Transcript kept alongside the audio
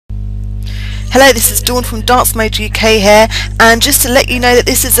Hello, this is Dawn from DanceMode UK here, and just to let you know that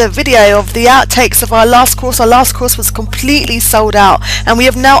this is a video of the outtakes of our last course. Our last course was completely sold out, and we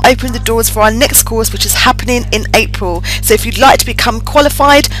have now opened the doors for our next course, which is happening in April. So if you'd like to become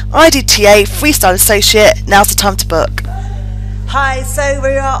qualified idta freestyle associate, now's the time to book. Hi, so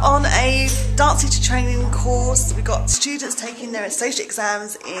we are on a dance teacher training course. We've got students taking their associate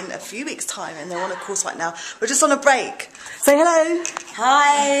exams in a few weeks' time, and they're on a course right now. We're just on a break. Say hello.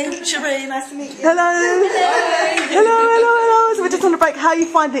 Hi, Cherie, nice to meet you. Hello. Hello. So we're just on a break. How are you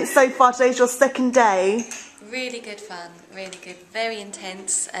finding it so far? Today's your second day. Really good fun, really good, very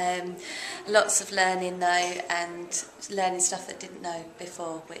intense. Lots of learning though, and learning stuff that didn't know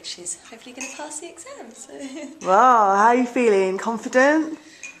before, which is hopefully going to pass the exams. Wow, how are you feeling? Confident?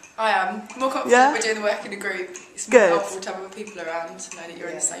 I am. More confident Yeah? we're doing the work in a group. It's more Good. helpful to have other people around to know that you're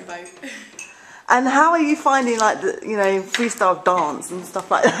in the same boat. And how are you finding, like, the, freestyle dance and stuff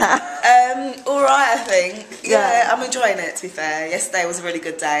like that? Alright, I think. Yeah. I'm enjoying it, to be fair. Yesterday was a really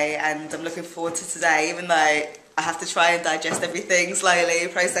good day, and I'm looking forward to today, even though I have to try and digest everything slowly,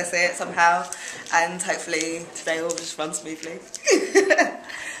 process it somehow, and hopefully today will just run smoothly.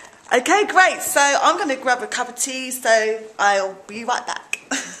 Okay, great. So I'm going to grab a cup of tea, so I'll be right back.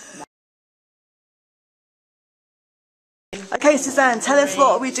 Okay, Suzanne, tell us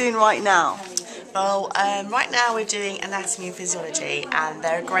what are we doing right now? Well, right now we're doing anatomy and physiology, and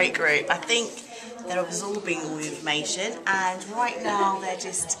they're a great group. I think they're absorbing all the information, and right now they're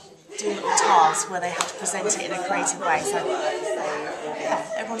just doing little tasks where they have to present it in a creative way. So yeah,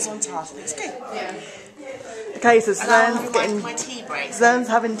 everyone's on task. It's good. Okay, so And I'm Suzanne's getting my tea break. Suzanne's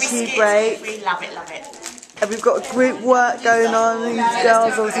having tea break. We love it, love it. And we've got group work going on. These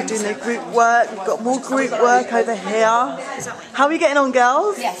girls are obviously doing their group work. We've got more group work over here. How are we getting on,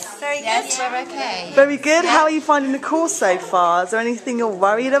 girls? Yes, very good. Yes, we're okay. Very good. How are you finding the course so far? Is there anything you're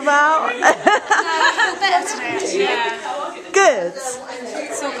worried about? Better today. Yeah. Good.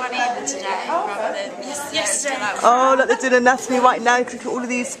 It's all gone even today rather than yesterday. Oh, look, they're doing anatomy right now. Look at all of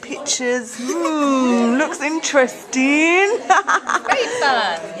these pictures. Looks interesting. Great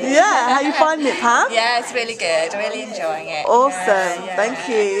fun. Yeah, how are you finding it, Pam? Yeah, it's really good. Really enjoying it. Awesome, thank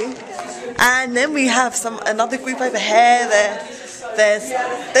you. And then we have another group over here.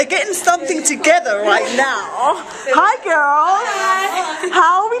 They're getting something together right now. Hi, girls. Hi.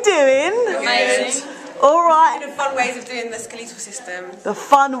 How are we doing? Amazing. All right. The fun ways of doing the skeletal system. The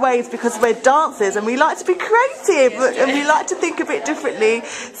fun ways, because we're dancers and we like to be creative and we like to think a bit differently.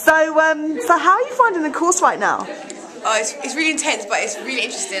 So how are you finding the course right now? Oh, it's really intense, but it's really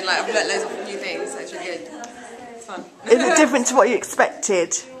interesting. Like, I've learnt loads of new things, so it's really good. It's fun. Is it different to what you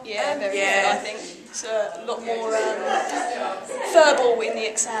expected? Yeah, very good, I think. It's a lot more verbal in the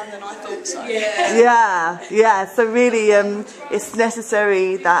exam than I thought, so. Yeah. So really, it's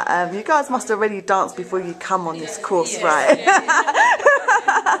necessary that you guys must already dance before you come on this course, right?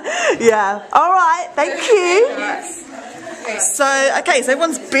 Yeah. All right. Thank you. So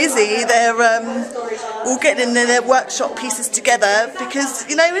everyone's busy. They're all getting their workshop pieces together because,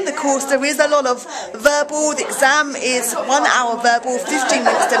 in the course there is a lot of verbal. The exam is 1 hour verbal, 15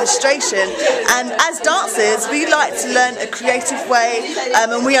 minutes demonstration, and as dancers we like to learn a creative way,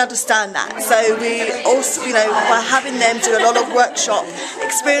 and we understand that. So we also, by having them do a lot of workshop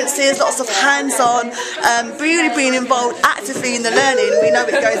experiences, lots of hands-on, really being involved actively in the learning, we know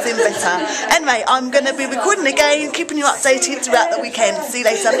it goes in better. Anyway, I'm going to be recording again, keeping you updated throughout the weekend. See you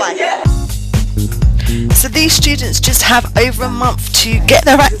later, bye. So these students just have over a month to get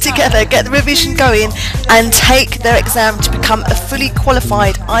their act together, get the revision going, and take their exam to become a fully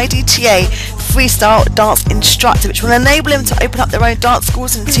qualified idta freestyle dance instructor, which will enable them to open up their own dance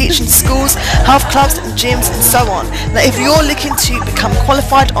schools and teach in schools, health clubs and gyms and so on. Now if you're looking to become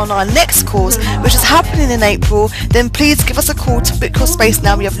qualified on our next course, which is happening in April, then please give us a call to book your space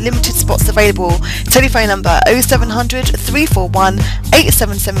now. We have limited spots available. Telephone number 0700 341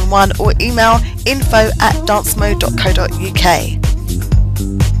 8771 or email info@dancemode.co.uk.